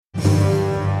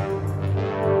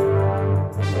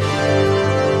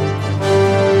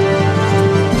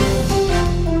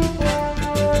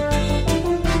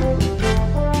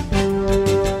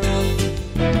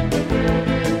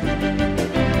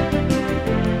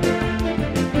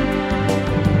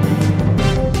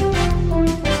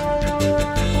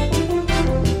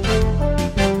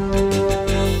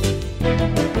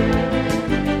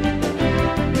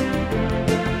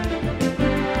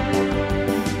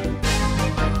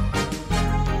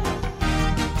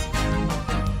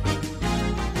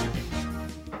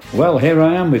Well, here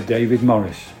I am with David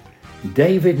Morris.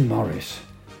 David Morris,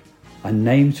 a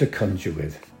name to conjure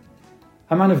with.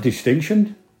 A man of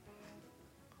distinction,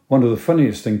 one of the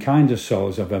funniest and kindest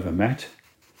souls I've ever met,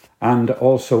 and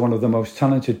also one of the most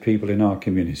talented people in our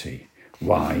community.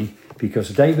 Why?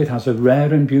 Because David has a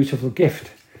rare and beautiful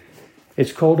gift.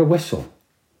 It's called a whistle.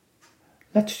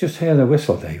 Let's just hear the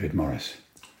whistle, David Morris.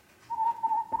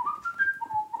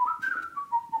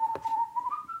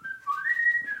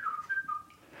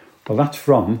 Well, that's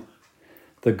from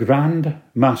the Grand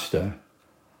Master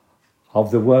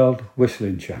of the World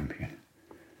Whistling Champion.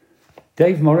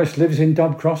 Dave Morris lives in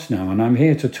Dobcross now, and I'm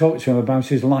here to talk to him about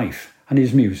his life and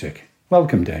his music.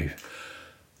 Welcome, Dave.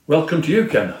 Welcome to you,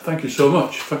 Ken. Thank you so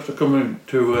much. Thanks for coming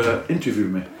to interview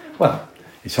me. Well,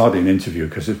 it's hardly an interview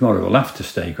because it's more of a laughter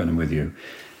stake when I'm with you.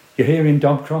 You're here in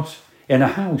Dobcross, in a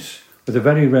house with a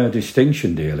very rare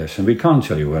distinction, dear listener. We can't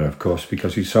tell you where, of course,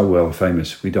 because he's so well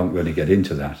famous, we don't really get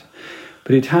into that.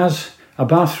 But it has a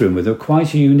bathroom with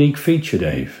quite a unique feature,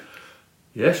 Dave.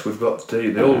 Yes, we've got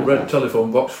the old red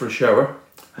telephone box for a shower.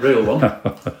 Real one.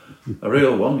 A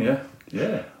real one, yeah.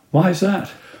 Yeah. Why is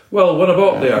that? Well, when I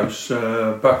bought the house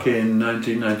back in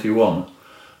 1991,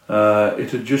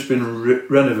 it had just been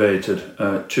renovated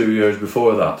 2 years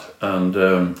before that, and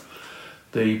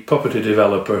the property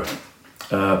developer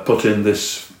put in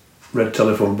this red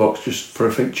telephone box just for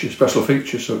a feature, special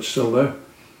feature, so it's still there.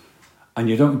 And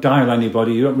you don't dial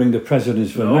anybody, you don't ring the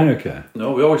presidents of America?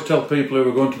 No, we always tell people who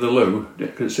are going to the loo,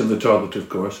 because it's in the toilet, of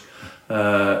course,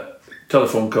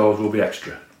 telephone calls will be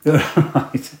extra.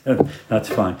 Right, that's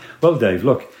fine. Well, Dave,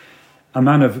 look, a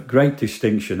man of great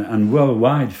distinction and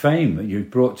worldwide fame that you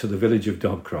brought to the village of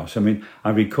Dobcross. I mean,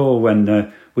 I recall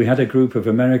when we had a group of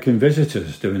American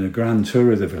visitors doing a grand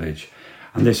tour of the village,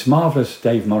 and this marvellous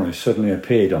Dave Morris suddenly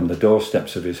appeared on the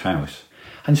doorsteps of his house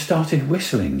and started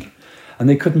whistling. And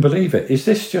they couldn't believe it. Is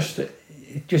this just it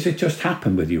just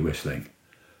happen with you whistling?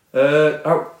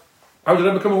 How did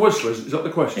I become a whistler? Is that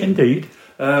the question? Indeed.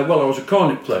 Well, I was a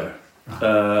cornet player.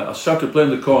 I started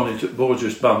playing the cornet at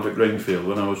Borges Band at Greenfield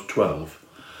when I was 12.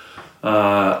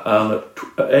 And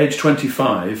at age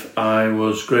 25, I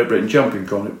was Great Britain champion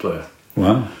cornet player.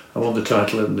 Wow. I won the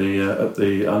title at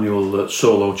the annual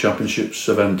solo championships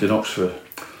event in Oxford.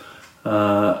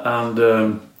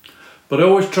 But I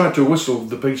always tried to whistle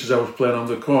the pieces I was playing on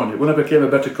the cornet. When I became a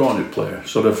better cornet player,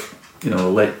 sort of,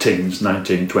 late teens,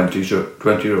 1920s or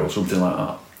 20-year-old, something like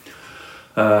that,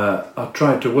 I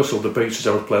tried to whistle the pieces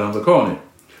I was playing on the cornet.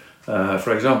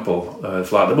 For example,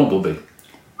 Flight the Bumblebee.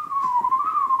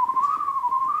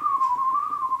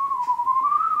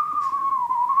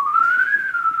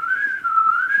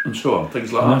 And so on,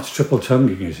 things like that. That's triple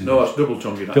tonguing, isn't it? No, that's double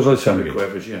tonguing. Double tonguing.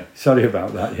 Quavers, yeah. Sorry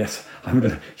about that, yes.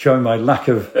 I'm showing my lack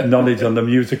of knowledge on the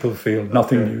musical field.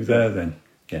 Nothing new there then.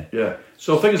 Yeah. Yeah.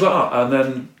 So things like that. And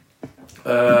then,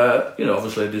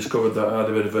 obviously I discovered that I had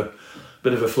a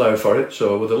bit of a flair for it.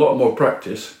 So with a lot more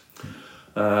practice,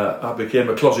 I became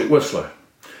a closet whistler.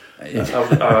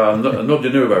 Nobody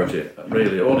knew about it,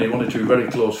 really. Only one or two very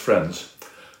close friends.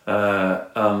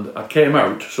 And I came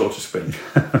out, so to speak,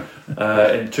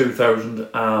 in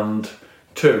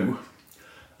 2002.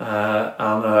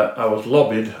 And I was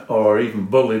lobbied or even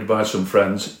bullied by some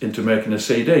friends into making a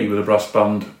CD with a brass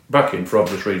band backing for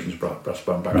obvious reasons. Brass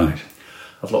band backing. Right.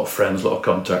 I had a lot of friends, a lot of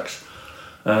contacts,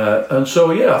 and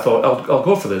so I thought I'll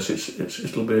go for this.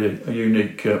 It'll be a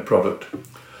unique product.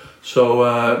 So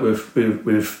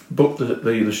we've booked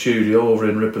the studio over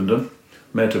in Ripponden.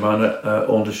 A mate of mine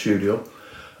owned a studio.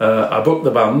 I booked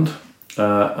the band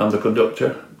and the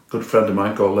conductor, good friend of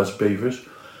mine called Les Beavers.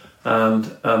 And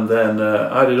then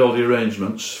I did all the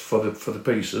arrangements for the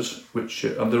pieces,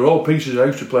 and they're all pieces I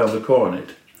used to play on the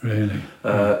cornet. Really?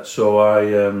 So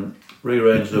I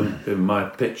rearranged them in my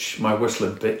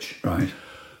whistling pitch. Right.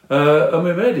 And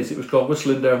we made it. It was called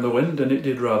Whistling Down the Wind, and it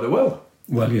did rather well.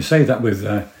 Well, you say that with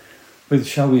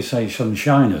shall we say, some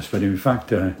shyness, but in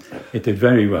fact it did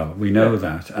very well. We know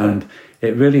that, and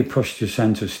it really pushed you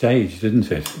centre stage,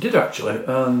 didn't it? It did actually,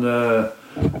 and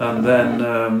then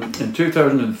in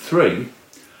 2003,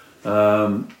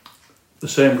 the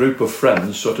same group of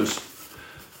friends, sort of,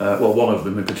 one of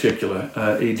them in particular,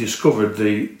 he discovered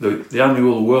the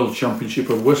annual World Championship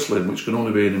of Whistling, which can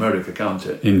only be in America, can't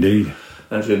it? Indeed.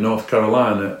 And it's in North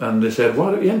Carolina, and they said,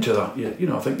 "Why don't you enter that?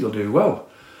 I think you'll do well."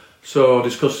 So I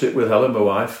discussed it with Helen, my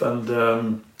wife, and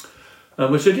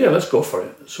we said, "Yeah, let's go for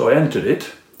it." So I entered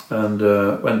it and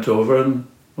went over, and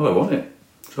I won it.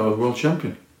 So I was world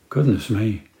champion. Goodness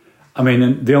me. I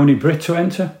mean, the only Brit to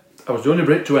enter? I was the only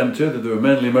Brit to enter. There were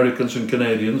mainly Americans and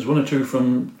Canadians, one or two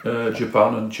from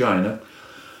Japan and China.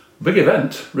 Big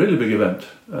event, really big event.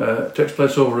 It takes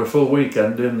place over a full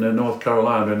weekend in North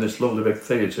Carolina in this lovely big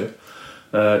theatre.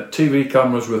 TV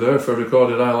cameras were there for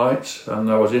recorded highlights,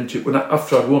 and I was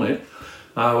after I'd won it,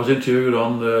 I was interviewed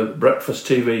on the breakfast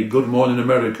TV Good Morning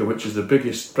America, which is the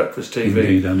biggest breakfast TV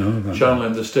Indeed, I know about channel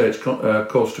in the States,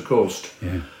 coast to coast.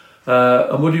 Yeah.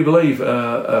 And would you believe,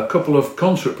 a couple of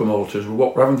concert promoters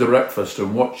were having the breakfast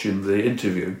and watching the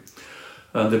interview,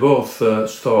 and they both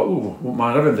thought, "Ooh, wouldn't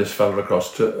mind having this fella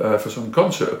across for some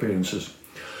concert appearances."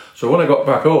 So when I got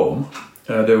back home,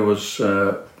 there was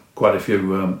quite a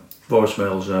few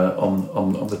voicemails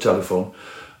on the telephone,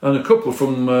 and a couple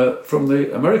from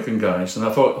the American guys, and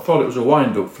I thought it was a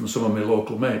wind up from some of my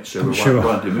local mates who were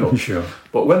winding me up. Sure.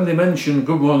 But when they mentioned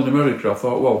Good Morning America, I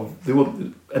thought, well, they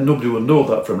wouldn't, and nobody would know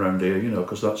that from around here,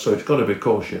 because so it's got to be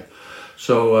kosher.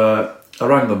 So I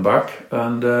rang them back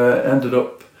and ended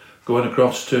up going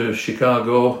across to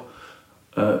Chicago,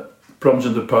 Proms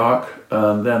in the Park,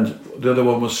 and then the other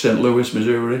one was St. Louis,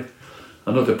 Missouri,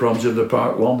 another Proms in the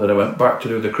Park one. Then I went back to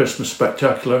do the Christmas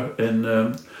Spectacular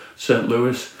in St.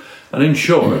 Louis. And in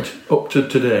short, up to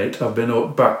date, I've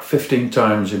been back 15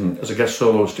 times as a guest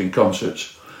soloist in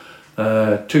concerts.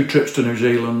 2 trips to New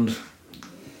Zealand,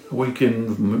 a week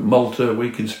in Malta, a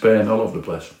week in Spain, all over the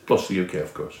place, plus the UK,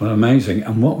 of course. Well, amazing.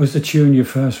 And what was the tune you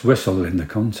first whistled in the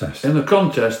contest? In the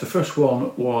contest, the first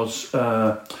one was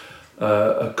a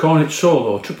cornet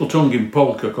solo, triple tonguing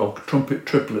polka called Trumpet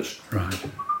Triplets. Right.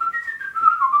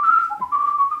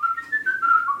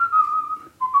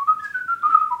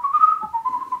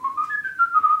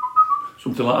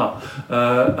 Something like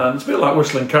that. And it's a bit like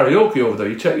whistling karaoke over there.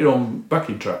 You take your own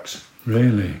backing tracks.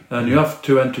 Really? And you have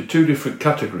to enter 2 different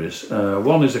categories.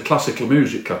 One is a classical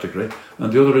music category,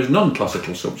 and the other is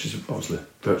non-classical, so which is obviously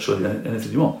virtually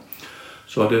anything you want.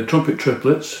 So I did Trumpet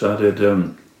Triplets, I did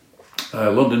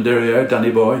London Derriere, Danny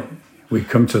Boy. We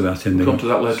come to that in the... We'll come to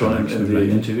that later on in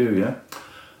the interview, yeah.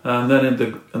 And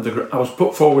then I was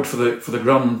put forward for the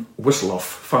Grand Whistle-Off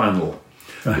final,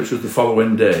 right, which was the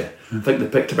following day. I think they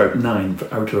picked about 9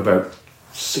 out of about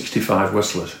 65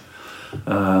 whistlers.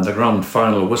 The grand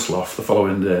final whistle-off the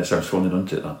following day. Sounds funny,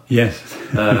 doesn't it, that? Yes.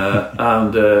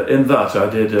 And in that I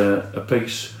did a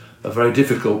piece, a very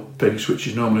difficult piece, which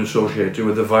is normally associated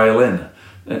with the violin.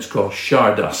 It's called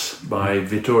Chardas by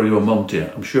Vittorio Monti.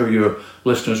 I'm sure your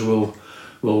listeners will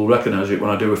recognise it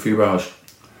when I do a few bars.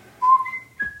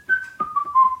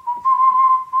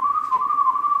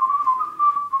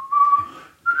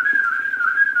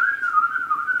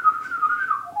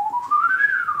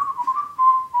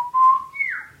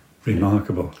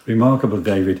 Remarkable,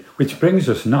 David. Which brings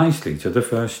us nicely to the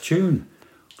first tune,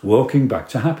 Walking Back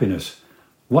to Happiness.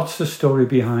 What's the story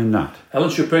behind that? Helen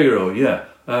Shapiro, yeah.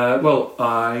 Well,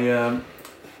 I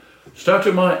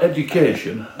started my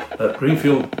education at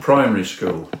Greenfield Primary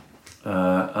School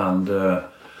and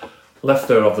left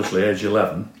there obviously age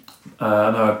 11,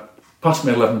 and I passed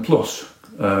my 11 plus,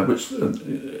 which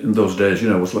in those days,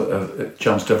 was a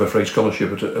chance to have a free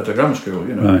scholarship at a grammar school,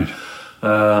 Right.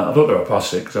 I don't know if I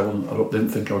passed it because I didn't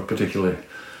think I was particularly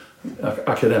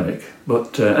academic,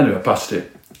 but anyway, I passed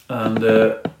it and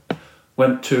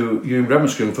went to Hume Grammar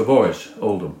School for Boys,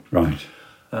 Oldham. Right.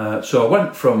 So I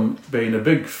went from being a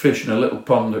big fish in a little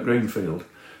pond at Greenfield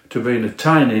to being a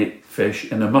tiny fish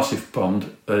in a massive pond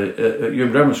at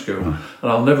Hume Grammar School. Right.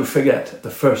 And I'll never forget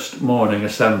the first morning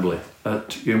assembly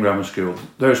at Hume Grammar School.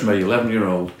 There's me,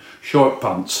 11-year-old, short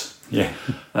pants, yeah,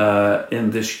 in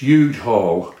this huge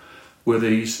hall, with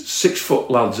these 6-foot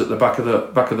lads at the back of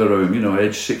the room,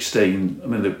 age 16. I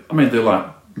mean they're like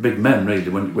big men really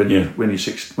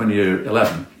when you're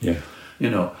 11. Yeah.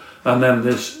 And then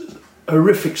this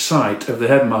horrific sight of the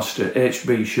headmaster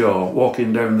H.B. Shaw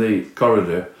walking down the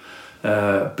corridor,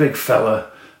 big fella,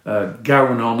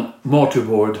 gown on,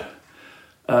 mortarboard,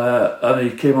 and he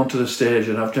came onto the stage,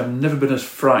 and I've never been as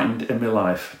frightened in my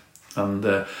life. And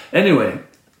anyway.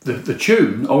 The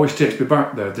tune always takes me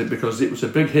back there because it was a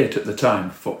big hit at the time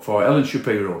for Ellen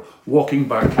Shapiro, Walking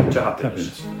Back to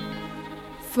Happiness.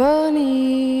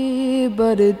 Funny,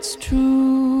 but it's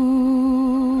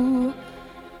true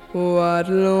what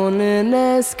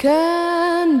loneliness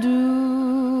can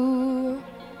do.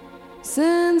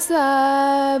 Since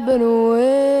I've been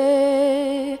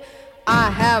away,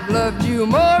 I have loved you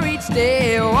more each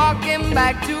day, walking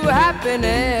back to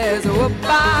happiness.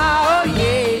 Whoop-ah, oh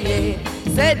yeah, yeah.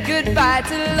 Said goodbye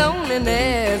to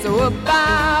loneliness.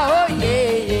 Whoop-ah, oh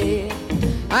yeah, yeah.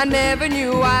 I never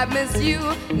knew I'd miss you.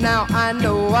 Now I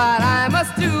know what I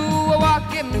must do.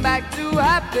 Walking back to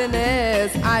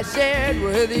happiness I shared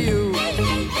with you.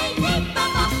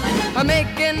 I'm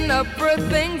making up for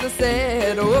things I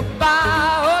said.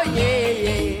 Whoop-ah, oh yeah,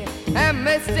 yeah. And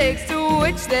miss mistakes to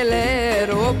which they led.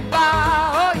 Oh,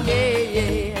 bah, oh yeah,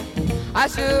 yeah. I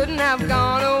shouldn't have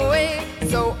gone away,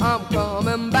 so I'm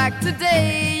coming back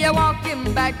today. Yeah,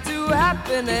 walking back to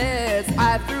happiness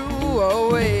I threw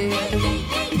away.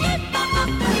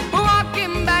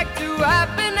 Walking back to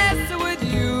happiness with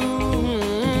you.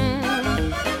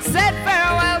 Said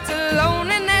farewell to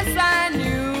loneliness I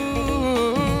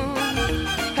knew.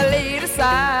 I laid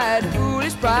aside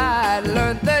foolish pride,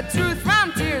 learned the truth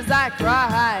from tears I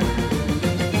cried.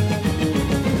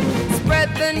 Spread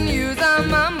the news,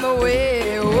 I'm on my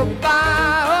way. Oh,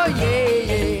 bye, oh yeah,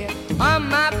 yeah. All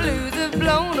my blues have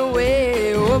blown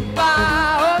away. Oh,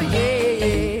 bye, oh yeah,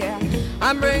 yeah.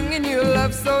 I'm bringing you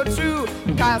love so true,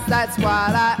 'cause that's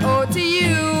what I owe to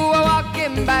you.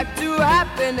 Walking back to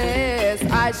happiness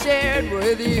I shared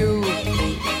with you.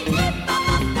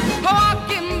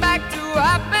 Walking back to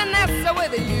happiness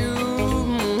with you.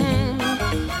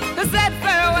 I said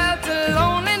farewell to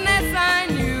loneliness I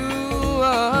knew.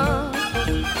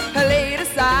 I laid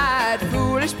aside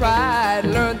foolish pride,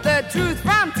 learned the truth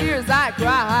from tears I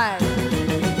cried.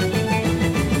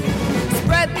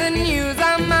 Spread the news,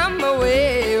 I'm on my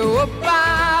way. Oh,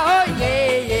 bye, oh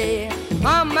yeah, yeah.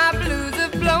 All my blues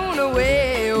have blown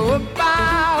away. Oh,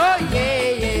 bye, oh yeah,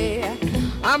 yeah.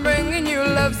 I'm bringing you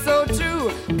love so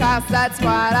true, 'cause that's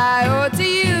what I owe to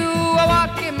you.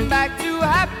 Walking back to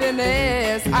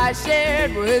happiness I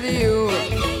shared with you.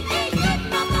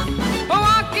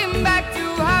 Walking back to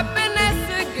happiness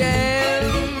again.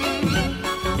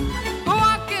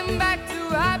 Walking back to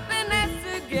happiness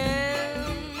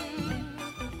again.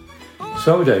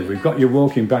 So, Dave, we've got you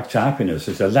walking back to happiness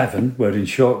at 11, wearing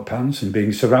short pants and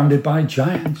being surrounded by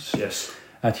giants. Yes.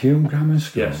 At Hume Grammar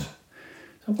School. Yes.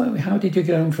 So, how did you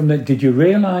get on from that? Did you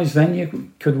realise then you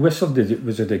could whistle?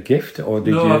 Was it a gift, or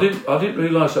did you? No, I didn't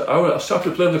realise that. I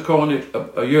started playing the cornet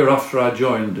a year after I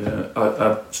joined.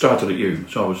 I started at Hume,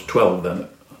 so I was 12 then.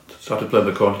 I started playing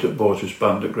the cornet at Borges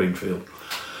Band at Greenfield.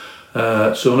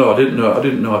 So no, I didn't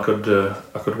know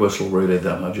I could whistle really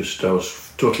then. I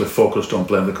was totally focused on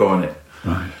playing the cornet.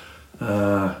 Right.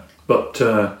 But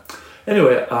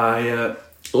anyway, I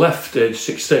left age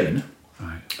 16.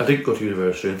 Right. I didn't go to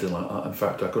university or anything like that. In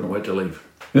fact, I couldn't wait to leave.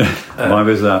 Why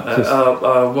was that?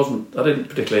 I didn't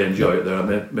particularly enjoy it there.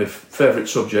 My favourite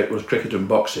subject was cricket and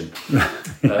boxing.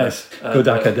 Yes, good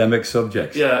academic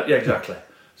subjects. Yeah, exactly.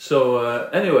 So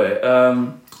anyway,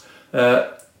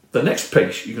 the next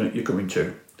piece you're coming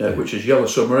to, which is Yellow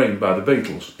Submarine by the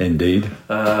Beatles. Indeed.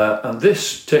 And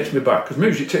this takes me back, because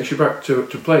music takes you back to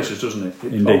places, doesn't it?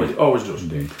 It Indeed. always does.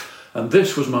 Indeed. And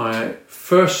this was my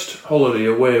first holiday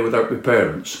away without my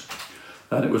parents.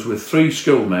 And it was with 3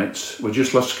 schoolmates. We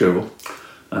just left school,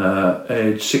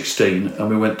 age 16, and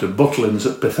we went to Butlins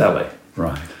at Pwllheli.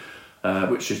 Right.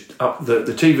 Which is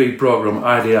the TV programme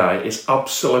IDI is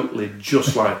absolutely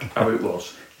just like how it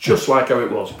was. Just like how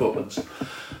it was, Butlins.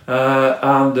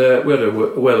 And we had a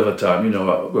whale of a time. You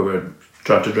know, we were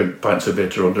trying to drink pints of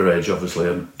bitter underage, obviously,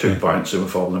 and 2 pints and were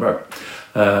falling about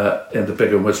in the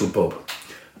Pig and Whistle pub.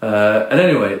 And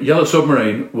anyway, Yellow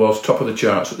Submarine was top of the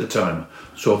charts at the time,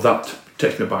 so that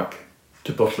takes me back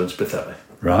to Butlins, Pwllheli.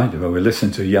 Right, well, we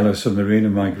listened to Yellow Submarine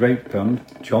and my great friend,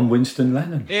 John Winston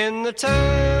Lennon. In the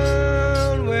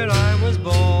town where I was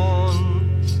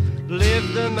born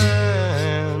lived a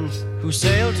man who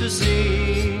sailed to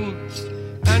sea,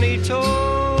 and he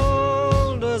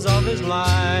told us of his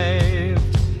life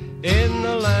in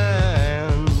the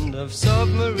land of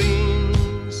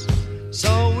submarines.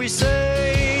 So we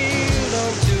sailed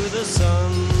on to the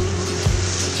sun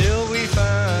till we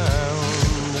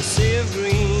found the sea of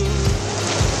green,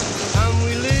 and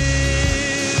we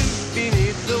lived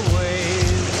beneath the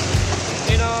waves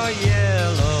in our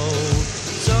yellow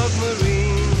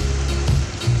submarine.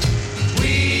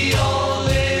 We all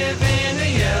live in a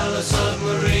yellow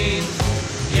submarine,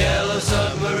 yellow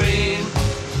submarine,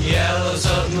 yellow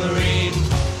submarine.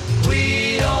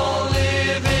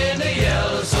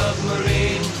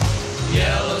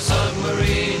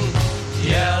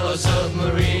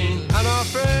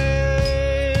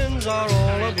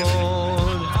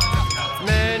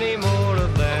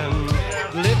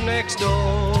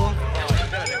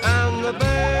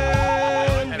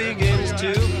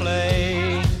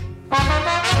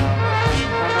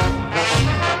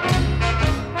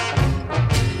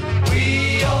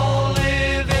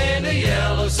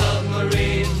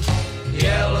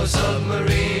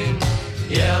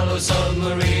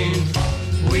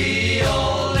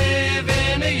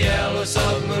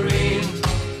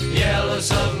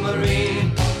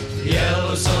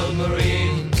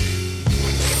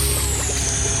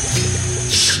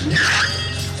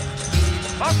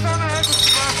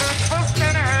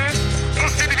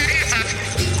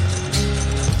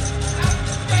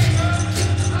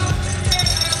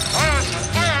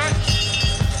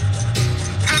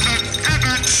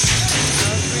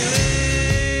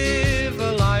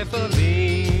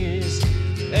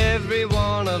 every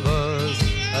one of us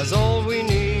has all we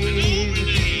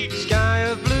need. Sky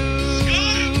of blue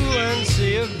and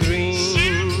sea of green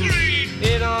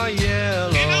in our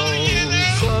yellow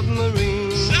submarine.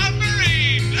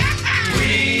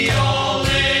 We all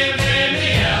live in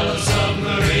a yellow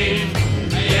submarine,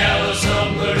 a yellow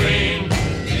submarine,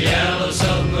 a yellow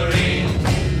submarine.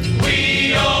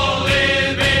 We all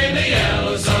live in a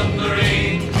yellow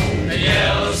submarine, a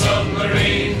yellow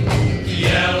submarine, a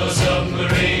yellow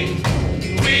submarine.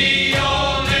 We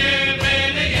all live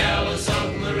in a yellow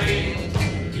submarine,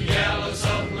 a yellow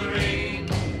submarine,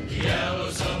 a yellow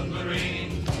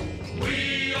submarine.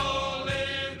 We all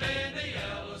live in a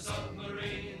yellow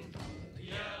submarine, a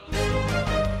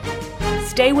yellow.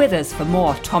 Stay with us for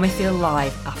more Tommyfield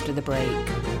Live after the break.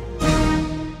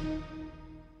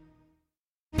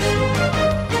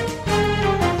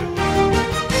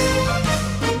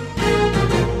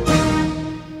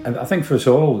 I think for us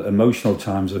all, emotional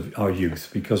times of our youth,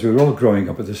 because we were all growing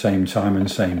up at the same time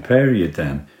and same period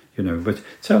then, you know. But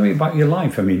tell me about your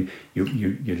life. I mean,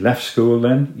 you left school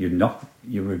then. You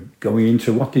were going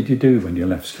into, what did you do when you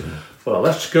left school? Well, I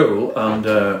left school and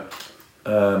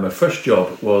my first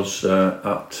job was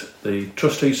at the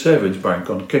Trustee Savings Bank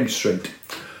on King Street,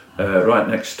 right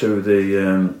next to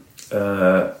the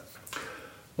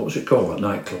what was it called, that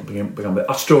nightclub? Began with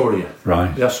Astoria.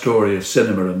 Right. The Astoria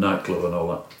Cinema and Nightclub and all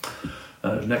that.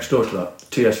 Next door to that,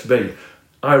 TSB.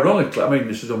 Ironically, I mean,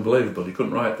 this is unbelievable, you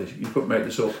couldn't write this, you couldn't make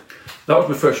this up. That was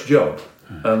my first job.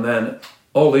 And then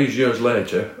all these years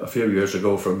later, a few years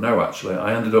ago from now actually,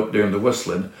 I ended up doing the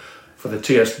whistling for the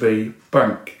TSB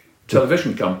Bank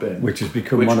television campaign. Which has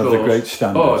become one of the great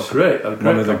standards. Oh, great.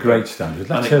 One of the great standards.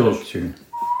 Let's hear the tune.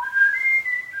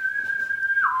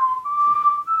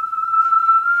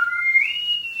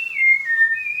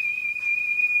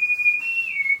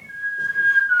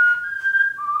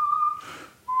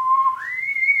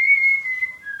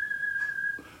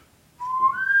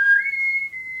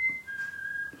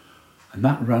 And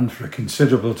that ran for a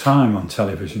considerable time on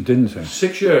television, didn't it?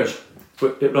 6 years.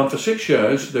 But it ran for 6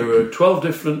 years. There were 12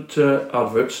 different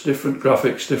adverts, different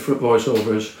graphics, different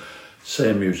voiceovers,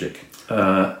 same music.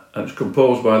 And it was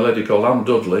composed by a lady called Anne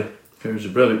Dudley, who was a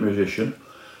brilliant musician.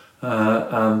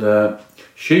 And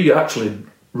she actually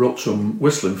wrote some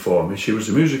whistling for me. She was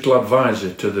the musical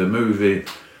advisor to the movie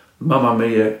Mamma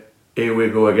Mia, Here We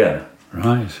Go Again.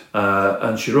 Right.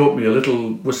 And she wrote me a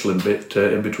little whistling bit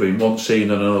in between one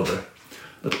scene and another.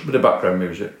 A bit of background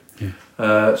music. Yeah.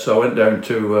 So I went down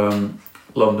to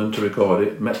London to record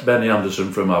it. Met Benny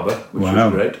Anderson from ABBA, which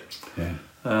was great. Yeah.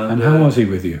 And how was he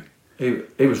with you?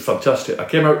 He was fantastic. I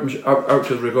came out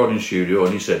to the recording studio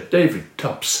and he said, "David,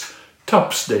 tops,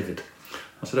 David."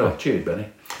 I said, "Oh, cheers, Benny."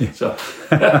 Yeah. So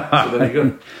there you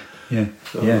go. Yeah,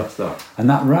 so that's that. And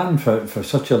that ran for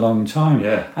such a long time.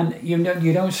 Yeah. And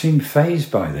you don't seem fazed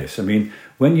by this. I mean,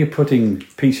 when you're putting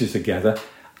pieces together,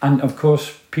 and of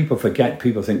course people forget,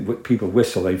 people think people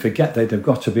whistle, they forget that they've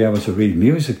got to be able to read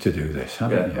music to do this,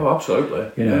 haven't you? Oh,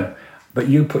 absolutely. You know, but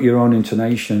you put your own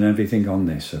intonation and everything on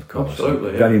this, of course.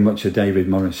 Absolutely, Very much a David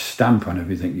Morris stamp on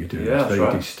everything you do. Yeah, it's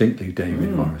very distinctly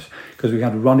David Morris. Because we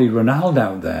had Ronnie Ronald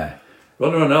out there.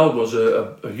 Ronnie Ronald was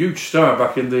a huge star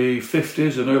back in the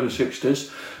 50s and early 60s.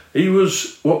 He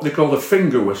was what they called a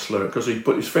finger whistler because he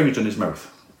put his fingers in his mouth.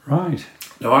 Right.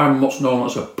 Now I'm what's known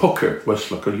as a pucker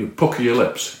whistler because you pucker your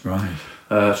lips. Right.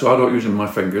 So I don't use my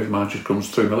fingers, mine just comes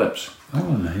through my lips. Oh,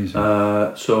 amazing.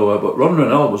 But Ron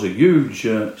Ronald was a huge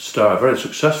star, a very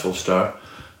successful star.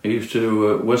 He used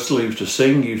to whistle, he used to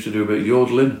sing, he used to do a bit of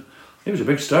yodeling. He was a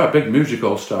big star, a big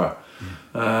musical star.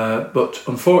 But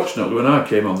unfortunately, when I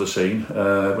came on the scene,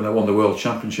 when I won the World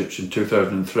Championships in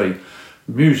 2003,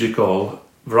 music hall,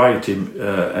 variety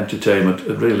entertainment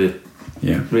had really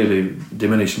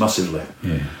diminished massively.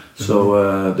 Yeah.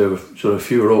 So there were sort of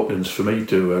fewer openings for me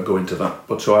to go into that.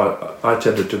 But so I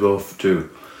tended to go to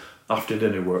after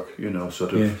dinner work, you know,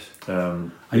 sort of. Yes.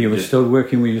 And you were still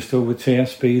working? Were you still with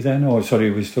TSB then, or were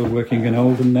you still working in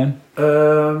Oldham then?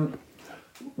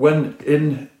 When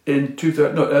in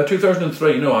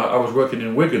 2003, I was working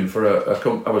in Wigan for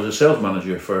I was a sales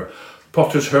manager for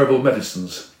Potter's Herbal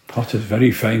Medicines. Potter's,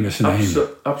 very famous name.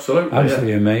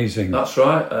 Absolutely amazing. That's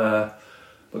right.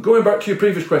 But going back to your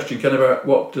previous question, Ken, about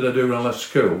what did I do when I left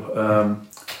school,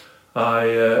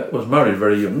 I was married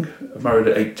very young. Married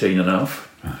at 18 and a half.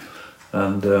 Right.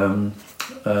 And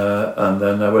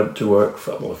then I went to work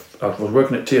I was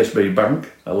working at TSB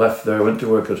Bank. I left there, I went to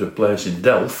work at a place in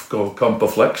Delft called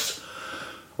Compoflex,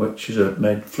 which is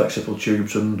made flexible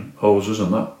tubes and hoses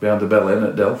and that behind the Bell Inn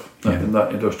at Delft, in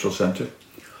that industrial centre.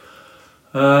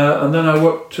 And then I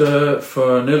worked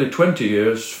for nearly 20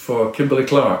 years for Kimberly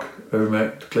Clark, who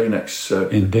make the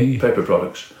Kleenex Indeed. paper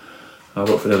products. I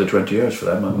worked for nearly 20 years for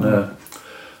them, and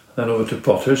then over to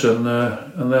Potters, and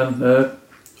then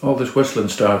all this whistling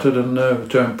started, and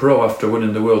turned pro after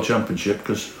winning the World Championship,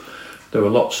 because there were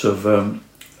lots of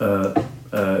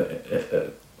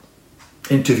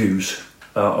interviews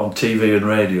on TV and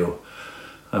radio.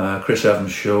 Chris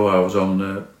Evans' show, I was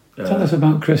on. Tell us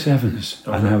about Chris Evans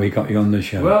and how he got you on the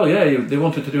show. Well, yeah, they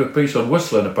wanted to do a piece on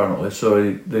whistling apparently,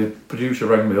 so the producer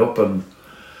rang me up, and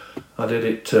I did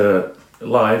it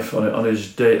live on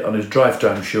his drive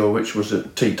time show, which was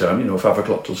at tea time, 5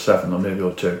 o'clock till 7 or maybe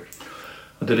or 2.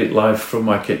 I did it live from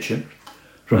my kitchen.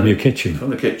 From your kitchen? From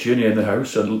the kitchen in the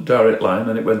house, and direct line,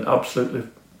 and it went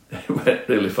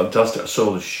really fantastic. I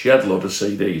sold a shed load of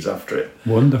CDs after it.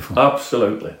 Wonderful.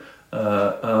 Absolutely.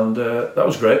 And that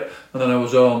was great. And then I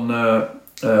was on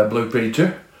Blue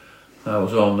Peter. I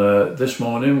was on This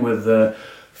Morning with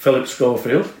Philip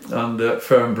Schofield and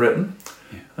Fern Britton.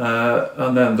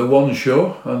 And then The One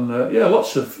Show, and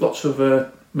lots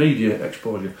of media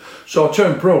exposure. So I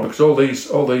turned pro because all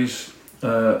these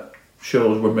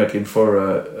shows were making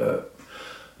for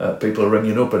people are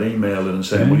ringing up and emailing and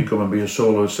saying, "Will you come and be a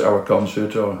soloist at our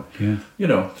concert?" Or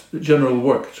general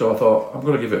work. So I thought, I'm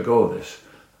going to give it a go at this.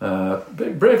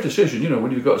 Brave decision,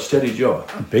 when you've got a steady job.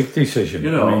 A big decision.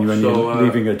 I mean, when you're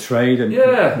leaving a trade and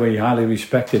where you're highly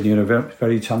respected, you're a very,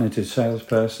 very talented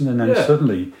salesperson, and then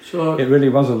suddenly it really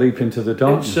was a leap into the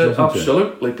darkness. It's an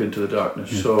absolute leap into the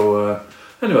darkness. Yeah. So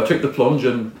anyway, I took the plunge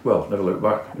and, never looked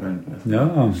back. No,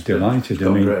 I'm delighted.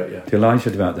 Great,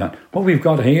 delighted about that. What we've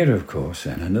got here, of course,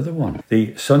 then, another one.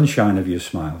 The Sunshine of Your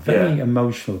Smile. Very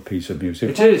emotional piece of music.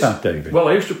 It is. That, David? Well,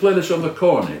 I used to play this on the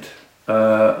cornet.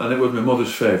 And it was my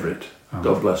mother's favourite.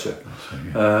 God bless her.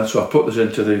 So I put this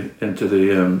into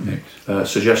the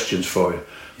suggestions for you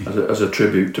as a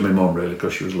tribute to my mum, really,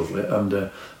 because she was lovely, and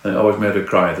it always made her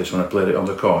cry. This when I played it on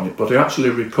the cornet, but I actually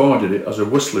recorded it as a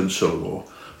whistling solo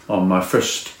on my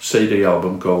first CD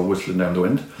album called Whistling Down the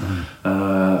Wind,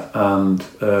 and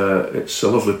it's a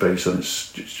lovely piece, and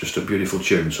it's just a beautiful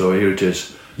tune. So here it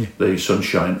is, The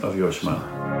Sunshine of Your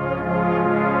Smile.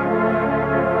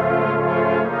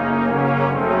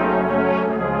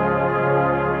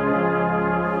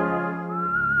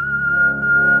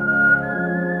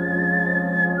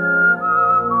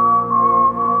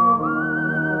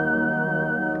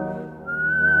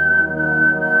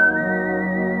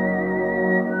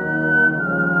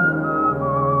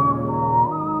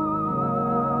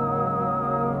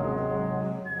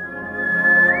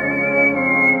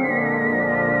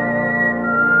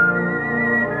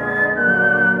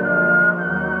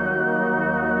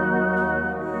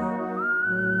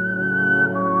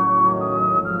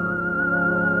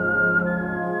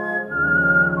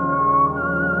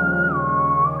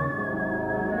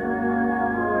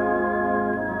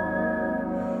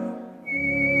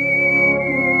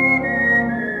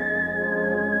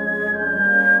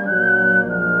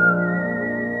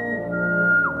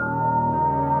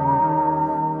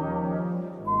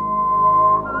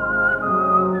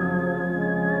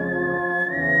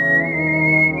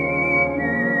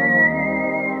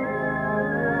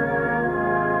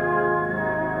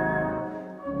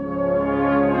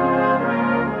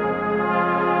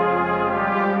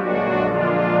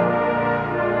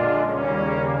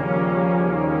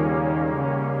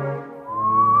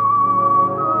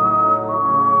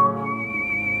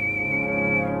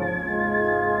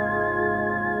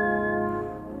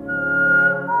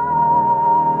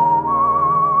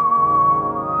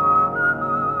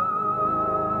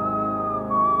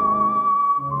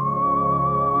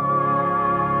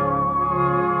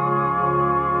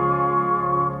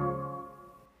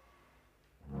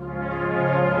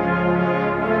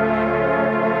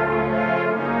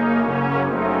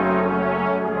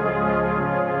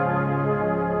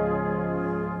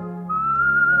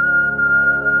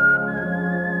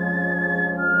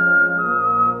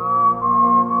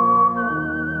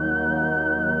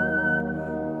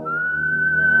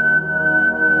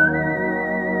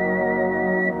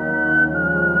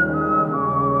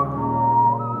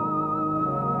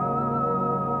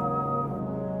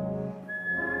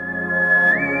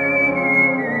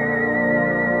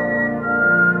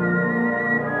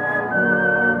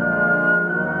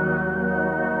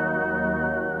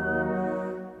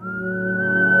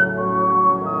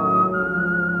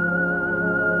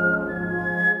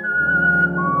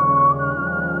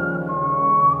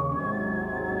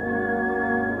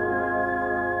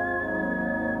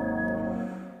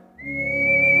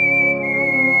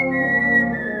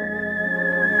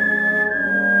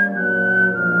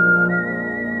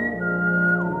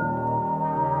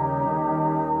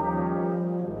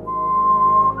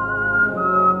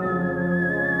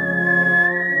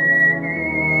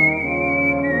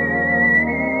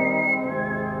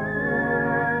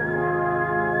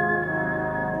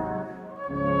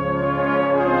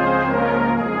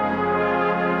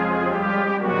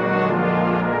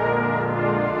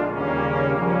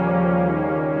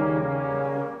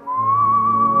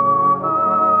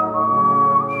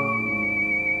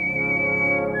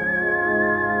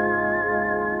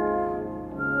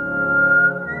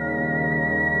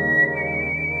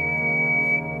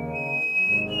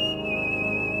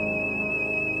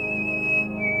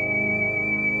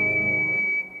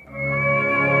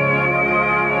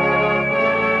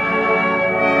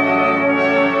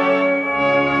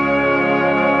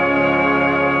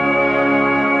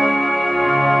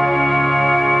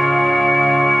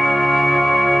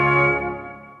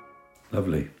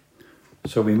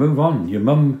 So we move on. Your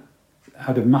mum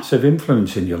had a massive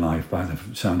influence in your life by the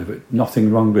sound of it. Nothing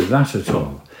wrong with that at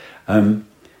all. And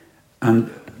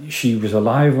she was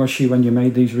alive, was she, when you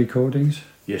made these recordings?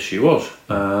 Yes, she was.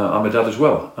 I'm a dad as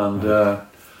well. And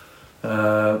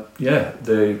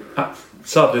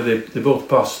sadly they both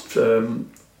passed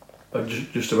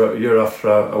just about a year after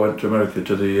I went to America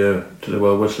to the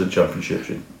World Whistling Championships.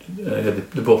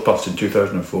 They both passed in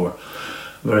 2004.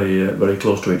 Very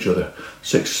close to each other,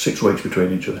 6 weeks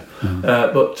between each other.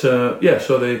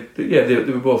 So they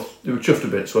were chuffed a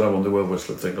bit when I won the World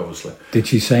Whistling thing, obviously. Did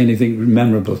she say anything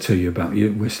memorable to you about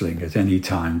you whistling at any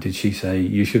time? Did she say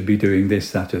you should be doing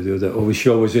this, that, or the other, or was she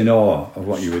always in awe of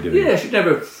what you were doing? Yeah, she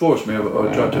never forced me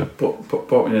or tried to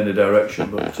point me in any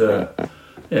direction, but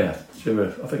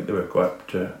I think they were quite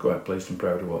pleased and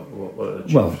proud of what it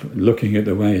achieved. Well, looking at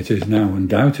the way it is now,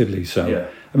 undoubtedly so. Yeah.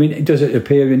 I mean, does it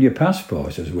appear in your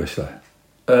passport as a whistler?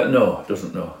 No, it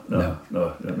doesn't. No,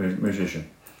 musician.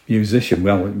 Musician,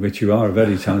 well, which you are, a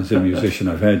very talented musician.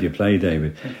 I've heard you play,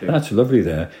 David. Thank you. That's lovely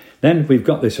there. Then we've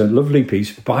got this lovely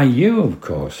piece by you, of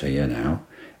course, here now,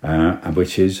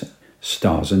 which is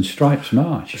Stars and Stripes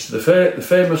March. It's the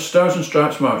famous Stars and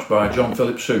Stripes March by John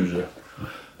Philip Sousa.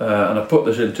 And I put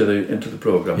this into the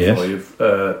programme for you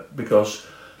because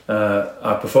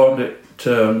I performed it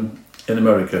in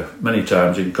America many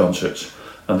times in concerts,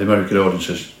 and the American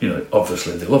audiences,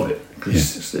 obviously they love it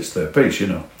because it's their piece,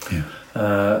 Yeah.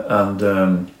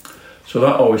 So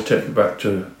that always takes me back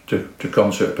to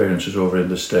concert appearances over in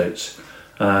the States,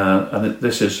 and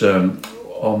this is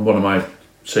on one of my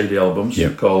CD albums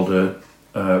called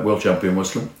World Champion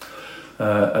Whistling,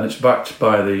 and it's backed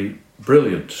by the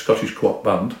brilliant Scottish Quat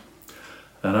Band,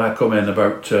 and I come in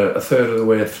about a third of the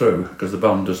way through because the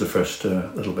band does the first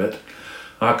little bit.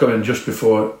 I come in just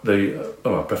before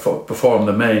perform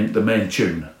the main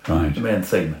tune, right. the main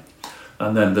theme,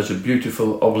 and then there's a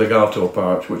beautiful obligato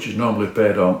part which is normally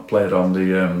played on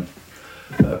the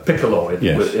piccolo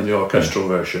in the orchestral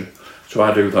version. So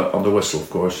I do that on the whistle, of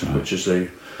course, which is the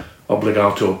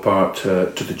obligato part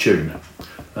to the tune,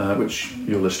 which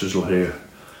your listeners will hear.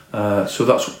 So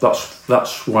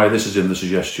that's why this is in the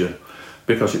suggestion,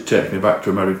 because it takes me back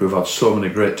to America. We've had so many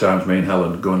great times, me and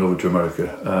Helen, going over to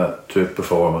America to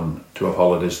perform and to have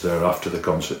holidays there after the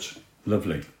concerts.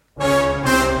 Lovely.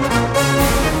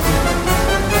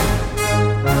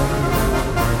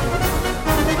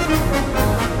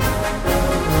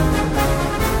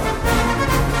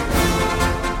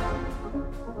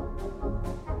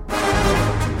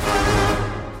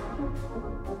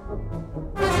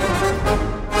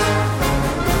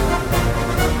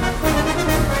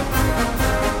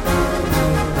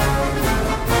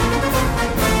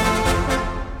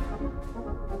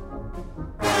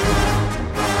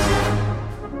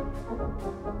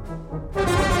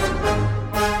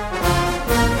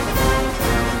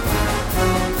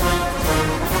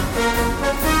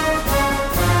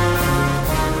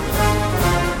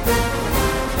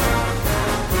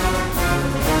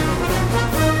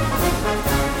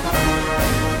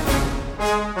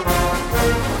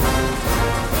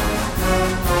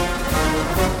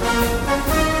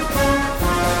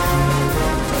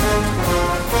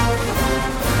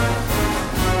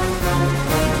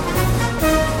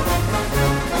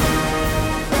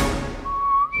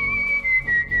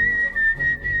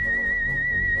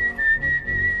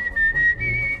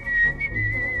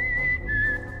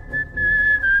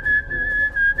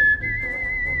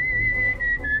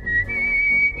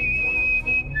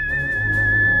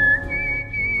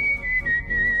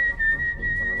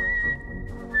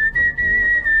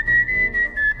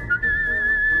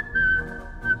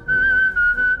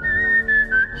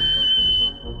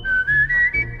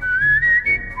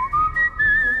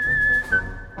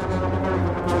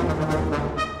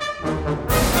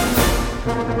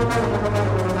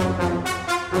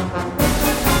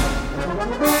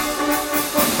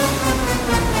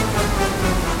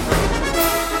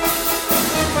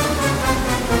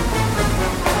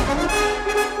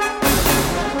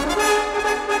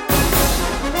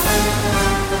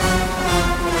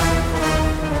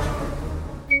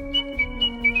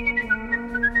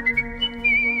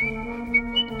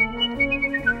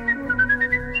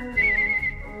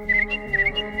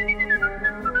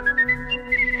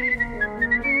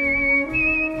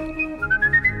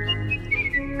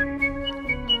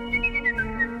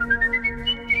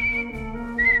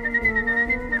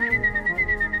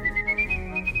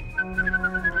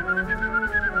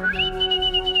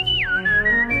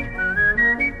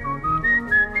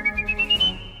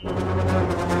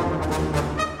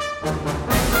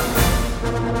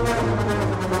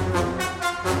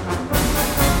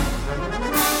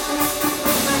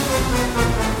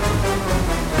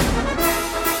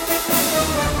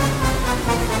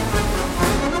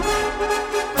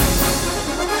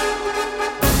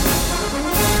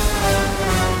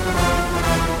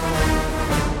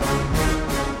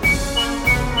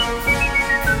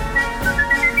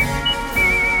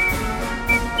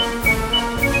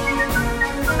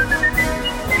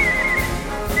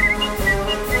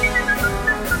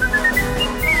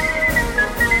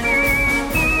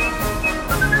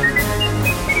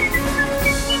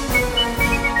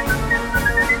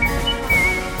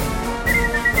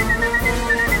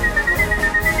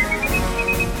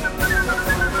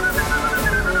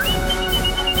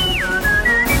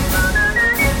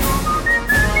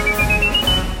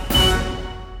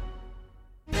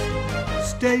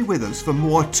 Stay with us for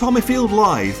more Tommyfield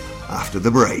Live after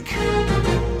the break.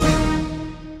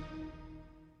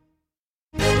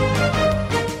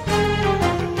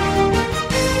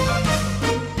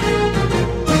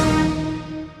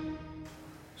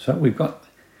 So we've got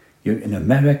you in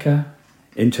America,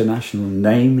 international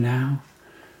name now,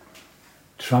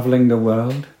 travelling the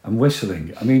world and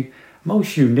whistling. I mean,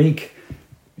 most unique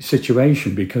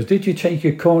situation, because did you take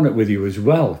your cornet with you as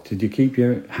well? Did you keep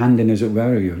your hand in, as it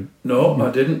were? No, I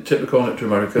didn't take the cornet to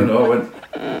America. No, I went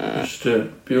just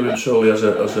purely and solely as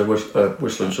a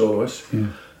whistling soloist. Yeah.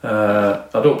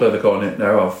 I don't play the cornet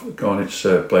now. Cornet's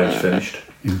playing's finished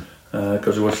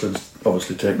because the whistling's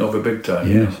obviously taken over big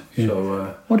time. Yes. You know?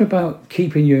 So what about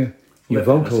keeping your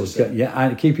vocals?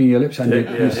 Keeping your lips and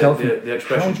yourself. The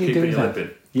expression keeping your lip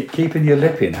in. Keeping your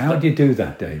lip in. How do you do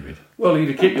that, David? Well,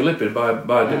 you keep your lip in by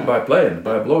playing,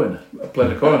 by blowing,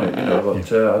 playing the cornet. You know,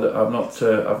 but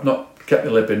I've not kept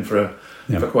my lip in for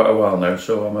quite a while now.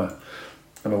 So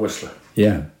I'm a whistler.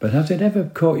 Yeah, but has it ever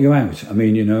caught you out? I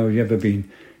mean, you know, have you ever been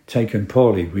taken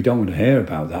poorly? We don't want to hear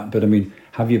about that, but I mean,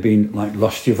 have you been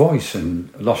lost your voice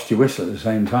and lost your whistle at the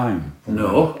same time?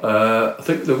 No, I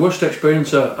think the worst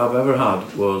experience I've ever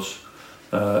had was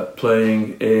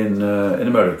playing in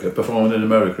America, performing in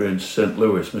America in St.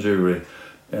 Louis, Missouri,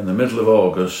 in the middle of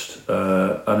August,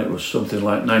 and it was something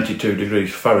like 92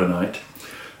 degrees Fahrenheit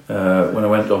when I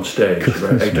went on stage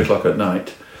about 8 o'clock at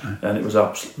night, and it was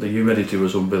the humidity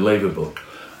was unbelievable.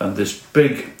 And this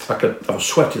big, I was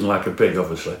sweating like a pig,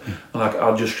 obviously, and I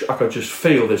could just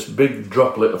feel this big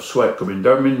droplet of sweat coming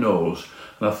down my nose.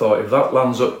 And I thought, if that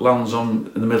lands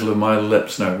on in the middle of my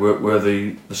lips now, where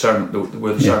the sound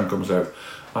sound comes out,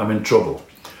 I'm in trouble.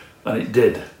 And it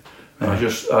did. And I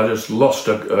just lost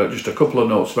just a couple of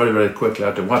notes very, very quickly. I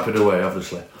had to wipe it away,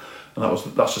 obviously. And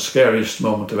that's the scariest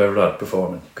moment I've ever had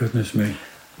performing. Goodness me.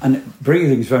 And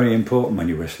breathing's very important when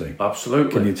you're whistling.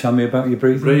 Absolutely. Can you tell me about your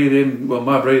breathing? Breathing, well,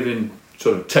 my breathing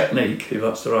sort of technique, if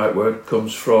that's the right word,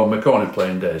 comes from my cornet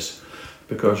playing days,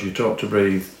 because you taught to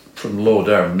breathe from low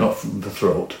down, not from the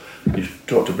throat. You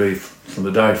taught to breathe from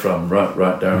the diaphragm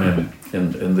right down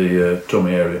in the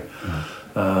tummy area,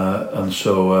 and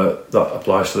so that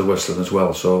applies to the whistling as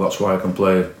well. So that's why I can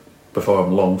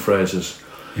perform long phrases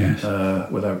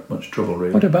without much trouble,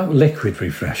 really. What about liquid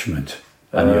refreshment?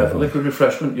 Liquid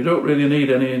refreshment, you don't really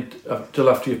need any till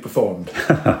after you've performed,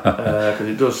 because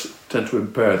it does tend to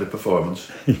impair the performance.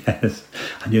 Yes,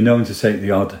 and you're known to take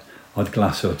the odd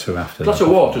glass or two after. Glass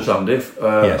of water's handy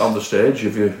on the stage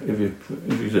if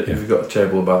you've got a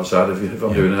table by the side. If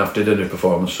I'm doing an after dinner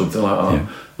performance, something like that,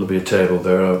 there'll be a table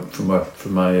there for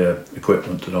my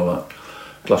equipment and all that.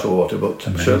 Glass of water, but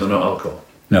certainly not alcohol.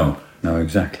 No,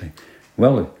 exactly.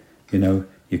 Well, you know,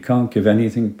 you can't give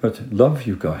anything but love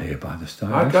you've got here by the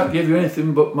Stylistics. I can't give you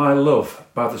anything but my love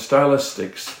by the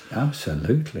Stylistics.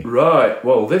 Absolutely. Right.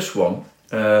 Well, this one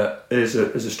is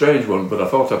a strange one, but I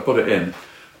thought I'd put it in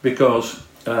because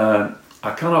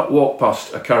I cannot walk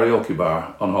past a karaoke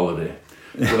bar on holiday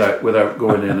without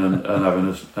going in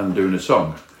and doing a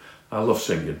song. I love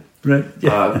singing. Right.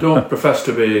 Yeah. I don't profess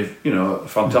to be, a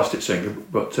fantastic singer,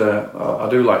 but I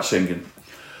do like singing,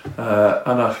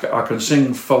 and I can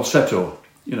sing falsetto.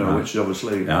 Which is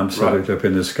obviously absolutely up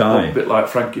in the sky, a bit like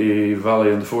Frankie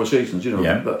Valli and the Four Seasons.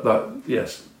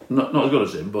 Yes, not as good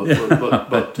as him,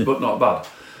 but not bad.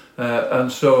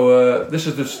 And so this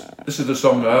is the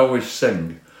song I always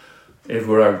sing if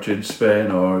we're out in Spain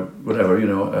or whatever,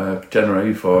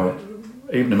 Tenerife or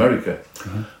even America,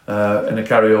 in a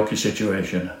karaoke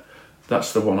situation.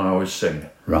 That's the one I always sing,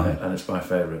 right? And it's my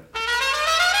favourite.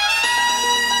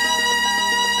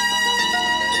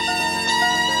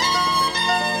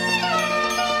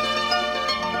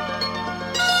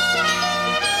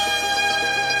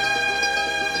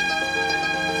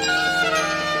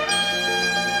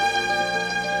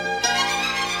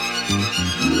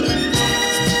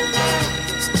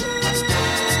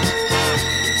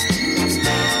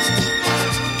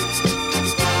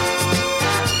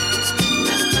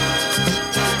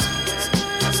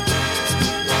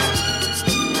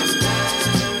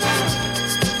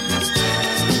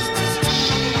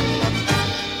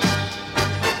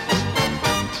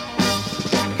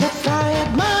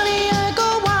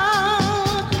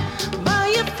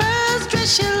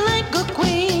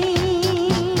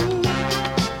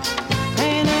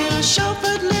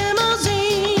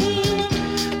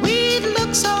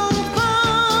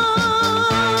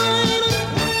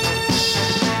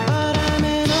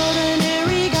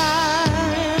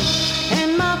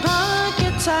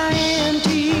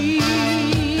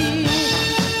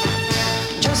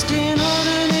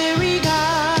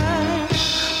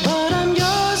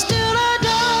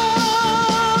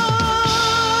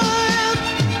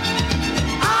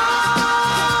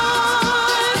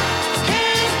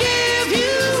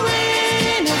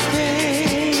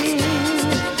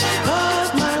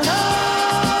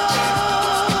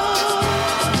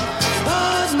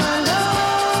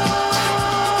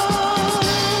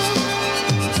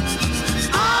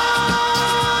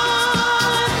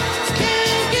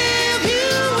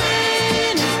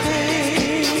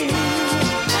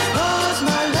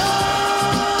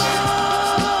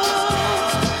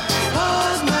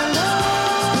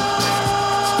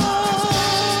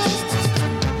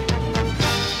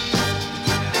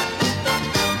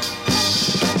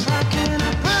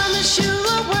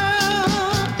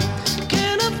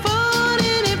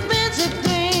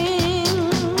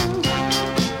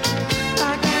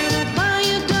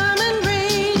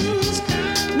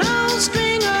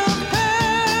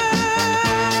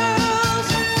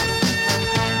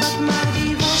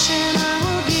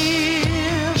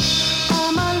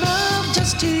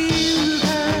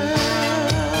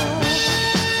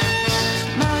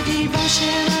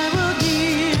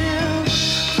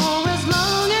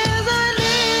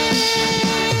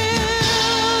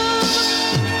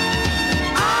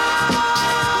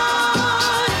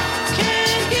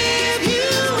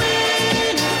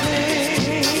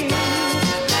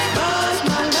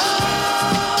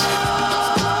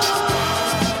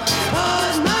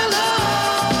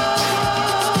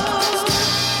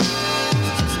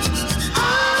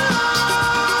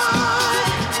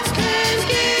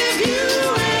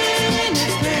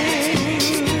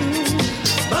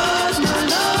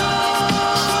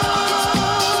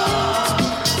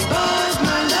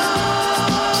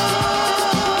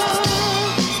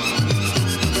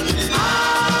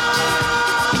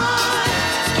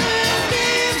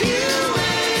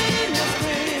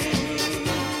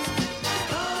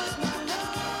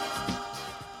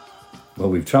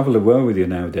 we've travelled the world with you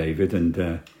now, David,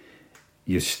 and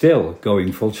you're still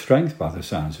going full strength by the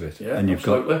sounds of it. Yeah, and you've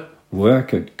absolutely. got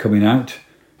work coming out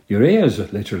your ears,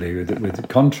 literally, with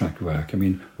contract work. I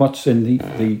mean, what's in the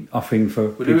offering for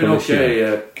We're people doing this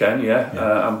year? okay, Ken.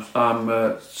 Yeah,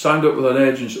 I'm signed up with an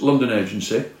agency, London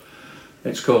agency.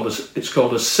 It's called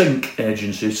a sync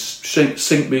agency.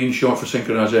 Sync being short for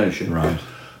synchronisation. Right.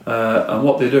 And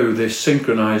what they do, they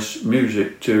synchronise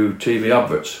music to TV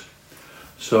adverts,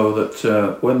 so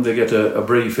that when they get a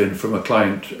brief in from a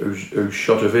client who's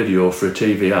shot a video for a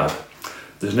TV ad,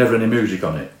 there's never any music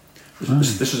on it.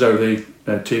 This is how the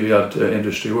TV ad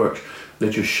industry works. They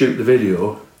just shoot the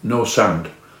video, no sound.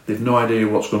 They've no idea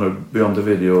what's going to be on the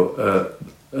video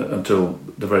until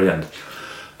the very end.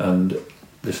 And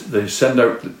they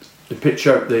pitch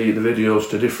out the videos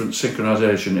to different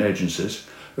synchronisation agencies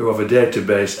who have a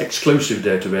database, exclusive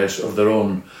database of their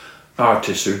own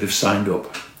artists who they've signed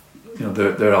up,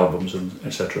 their albums and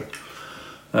etc.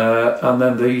 And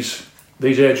then these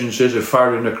agencies are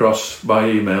firing across by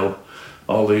email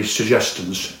all these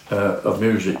suggestions of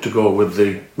music to go with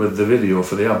the video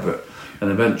for the advert,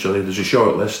 and eventually there's a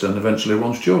short list, and eventually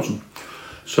one's chosen.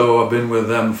 So I've been with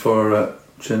them for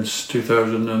since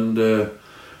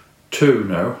 2002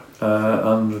 now,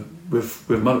 and we've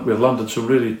landed some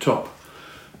really top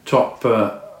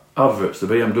adverts. The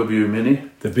BMW Mini.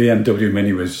 The BMW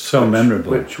Mini was so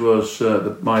memorable. Which was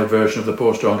my version of the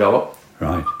Post on Gallop.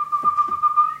 Right.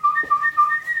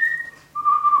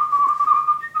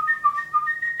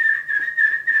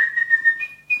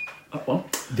 That one.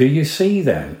 Do you see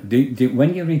that?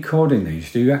 When you're recording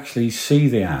these, do you actually see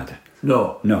the ad?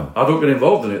 No. No. I don't get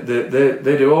involved in it.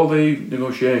 They do all the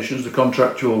negotiations, the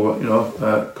contractual,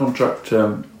 contract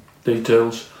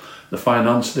details, the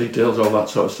finance details, all that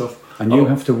sort of stuff. And you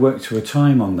have to work to a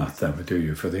time on that, though, do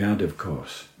you, for the ad, of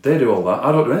course? They do all that.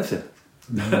 I don't do anything.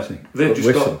 Amazing. They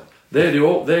whistle. They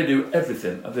do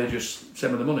everything, and they just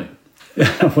send me the money.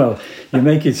 Well, you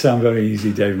make it sound very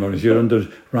easy, Dave Morris. You're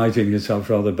underwriting yourself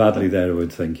rather badly there, I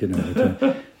would think.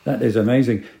 But, that is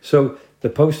amazing. So the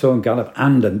Post on Gallop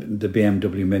and the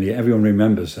BMW Mini, everyone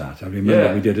remembers that. I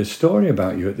remember we did a story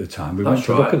about you at the time. We went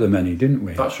to look at the Mini, didn't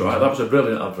we? That's right. That was a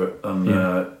brilliant advert. And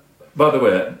by the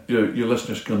way, your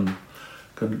listeners can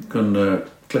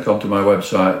click onto my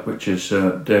website, which is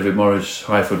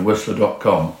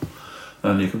davidmorris-whistler.com,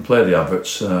 and you can play the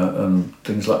adverts and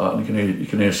things like that. And you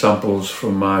can hear samples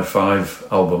from my 5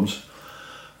 albums.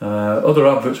 Other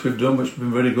adverts we've done, which have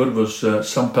been very good, was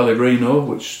San Pellegrino,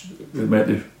 which we make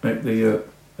the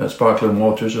sparkling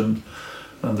waters and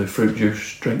the fruit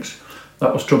juice drinks.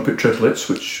 That was Trumpet Triplets,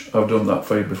 which I've done that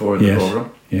for you before in the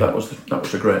programme. Yeah. That was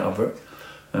a great advert.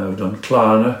 We've done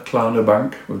Klarna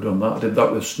Bank. We've done that. I did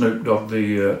that with Snoop Dogg,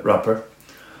 the rapper.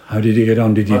 How did he get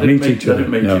on? Did you meet each other? I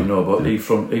didn't meet him, no, but he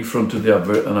fronted the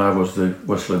advert and I was the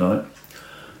whistling on it.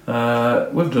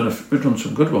 We've done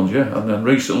some good ones, yeah. And then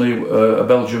recently a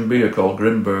Belgian beer called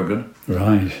Grimbergen,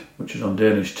 right, which is on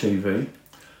Danish TV.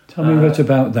 Tell me what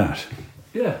about that.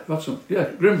 Yeah,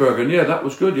 Grimbergen. Yeah, that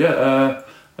was good. Yeah.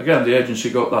 Again, the agency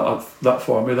got that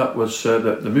for me. That was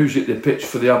the music they pitched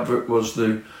for the advert was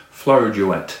the Flower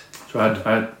Duet. So I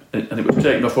had, and it was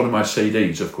taken off one of my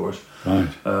CDs, of course. Right.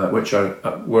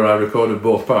 Where I recorded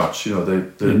both parts.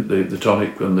 The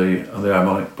tonic and the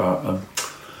harmonic part.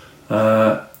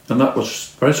 And that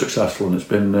was very successful, and it's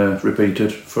been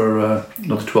repeated for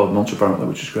another 12 months apparently,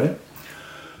 which is great.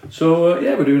 So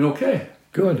we're doing okay.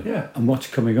 Good. Yeah. And what's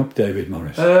coming up, David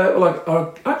Morris? Well,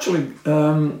 I actually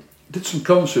did some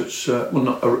concerts.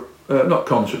 Not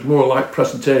concerts, more like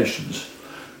presentations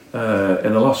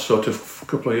in the last sort of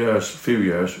few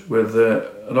years, with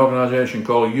an organisation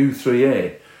called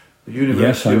U3A, the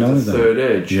University of the Third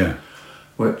Age. Yeah.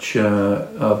 Which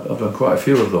I've done quite a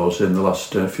few of those in the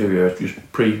last few years, just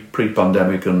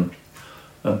pre-pandemic and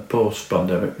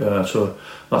post-pandemic. So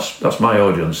that's my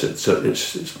audience. It's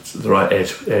the right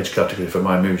age category for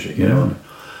my music,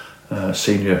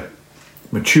 senior,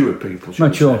 mature people.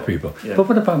 Mature people. Yeah. But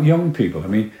what about young people? I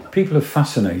mean, people are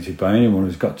fascinated by anyone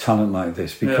who's got talent like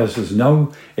this because there's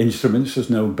no instruments, there's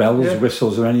no bells,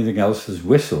 whistles or anything else. There's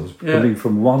whistles coming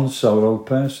from one solo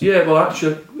person. Yeah, well,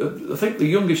 actually, I think the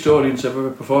youngest audience I've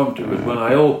ever performed to was when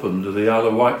I opened the Isle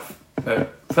of Wight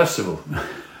Festival.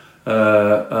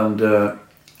 And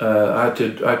I had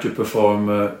to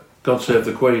perform God Save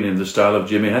the Queen in the style of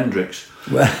Jimi Hendrix.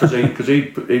 Because he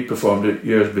performed it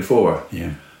years before.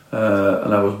 Yeah.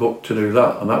 And I was booked to do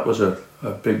that, and that was a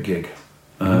big gig.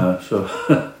 So,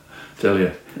 tell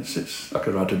you, it's I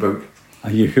could write a book.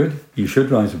 You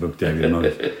should write a book, David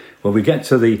Morris. Well, we get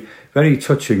to the very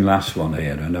touching last one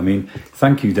here. And I mean,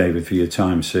 thank you, David, for your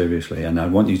time, seriously. And I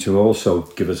want you to also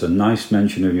give us a nice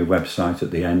mention of your website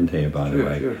at the end here, by the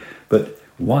way. Sure. But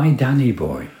why Danny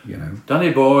Boy,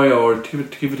 Danny Boy, or to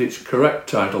give it its correct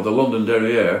title, the London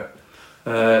Derriere,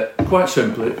 quite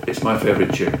simply, it's my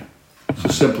favourite tune. It's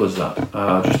as simple as that.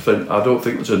 I don't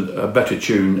think there's a better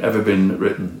tune ever been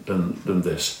written than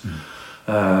this.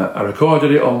 I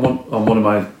recorded it on one of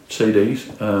my CDs,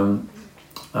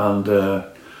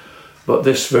 but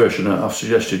this version I've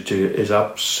suggested to you is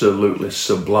absolutely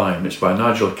sublime. It's by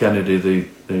Nigel Kennedy,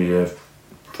 the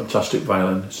fantastic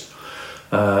violinist,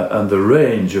 and the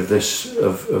range of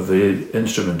the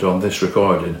instrument on this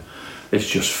recording is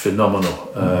just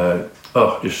phenomenal.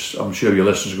 I'm sure your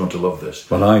listeners are going to love this.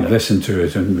 Well, I listened to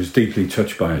it and was deeply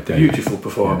touched by it, David. Beautiful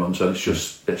performance, and it's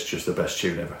just the best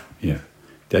tune ever. Yeah.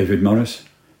 David Morris,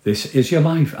 this is your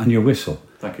life and your whistle.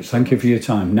 Thank you so Thank you much. for your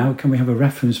time. Now, can we have a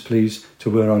reference, please, to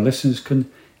where our listeners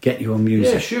can get your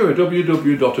music? Yeah, sure.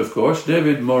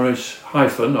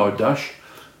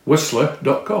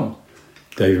 www.davidmorris-whistler.com.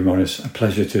 David Morris, a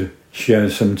pleasure to share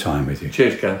some time with you.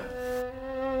 Cheers, Ken.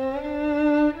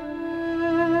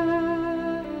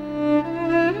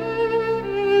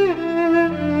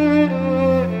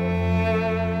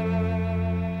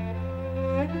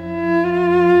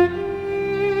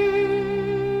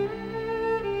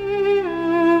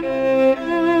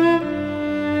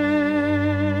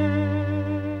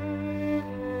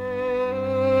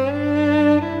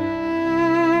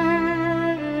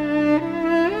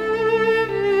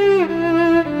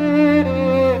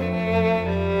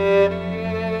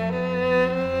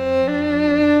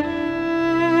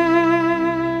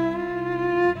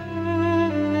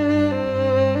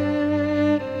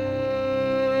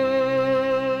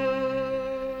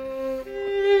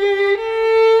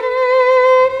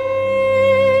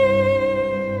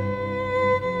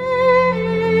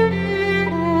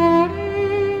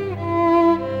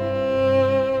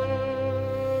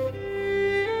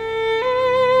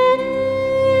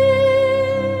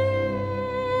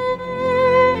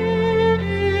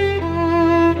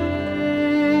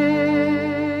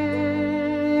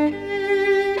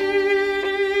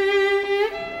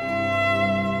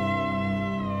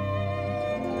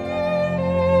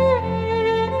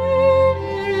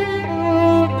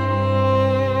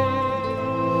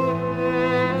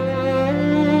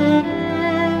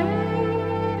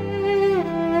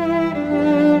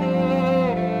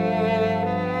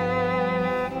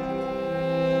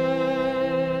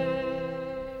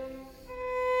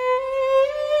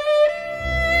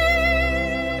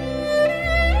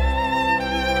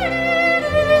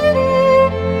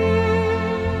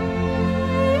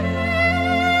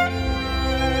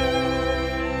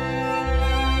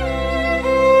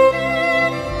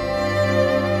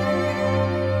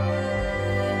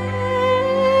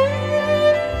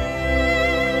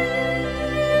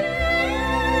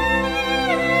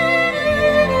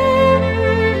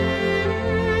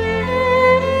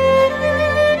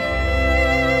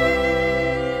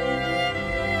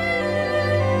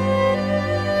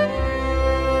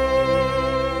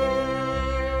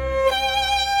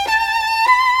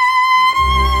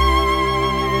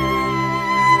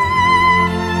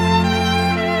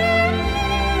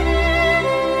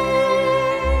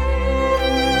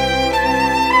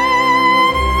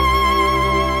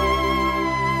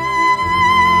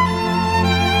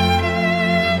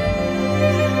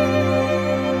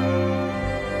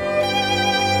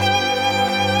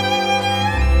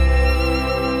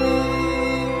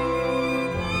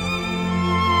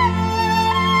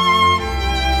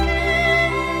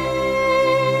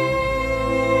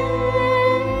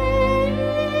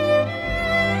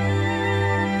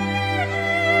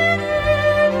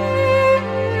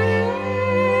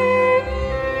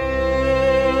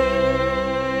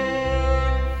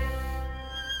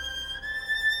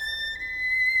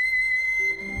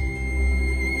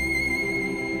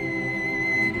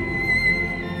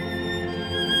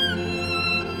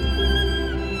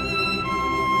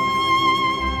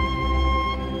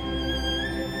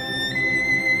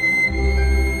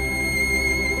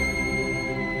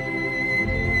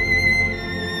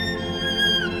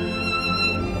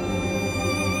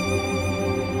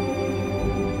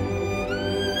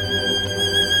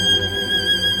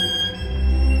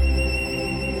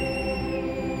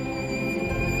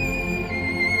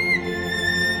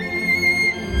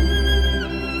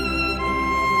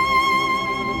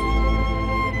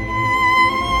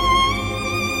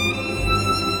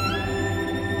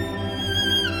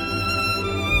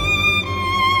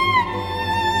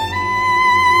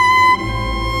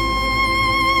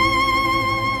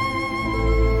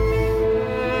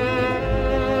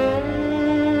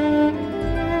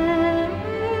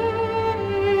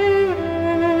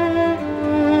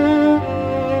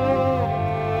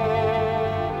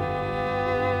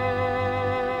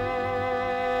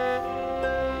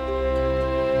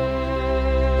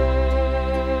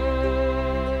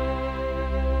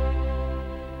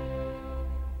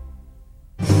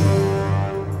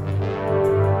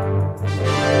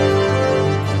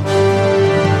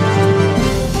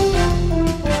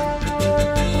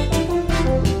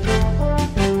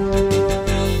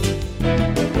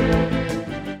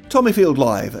 Tommyfield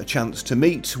Live, a chance to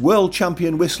meet world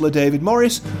champion whistler David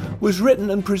Morris, was written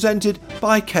and presented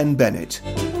by Ken Bennett.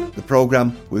 The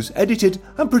programme was edited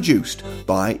and produced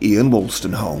by Ian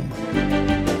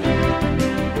Wolstenholme.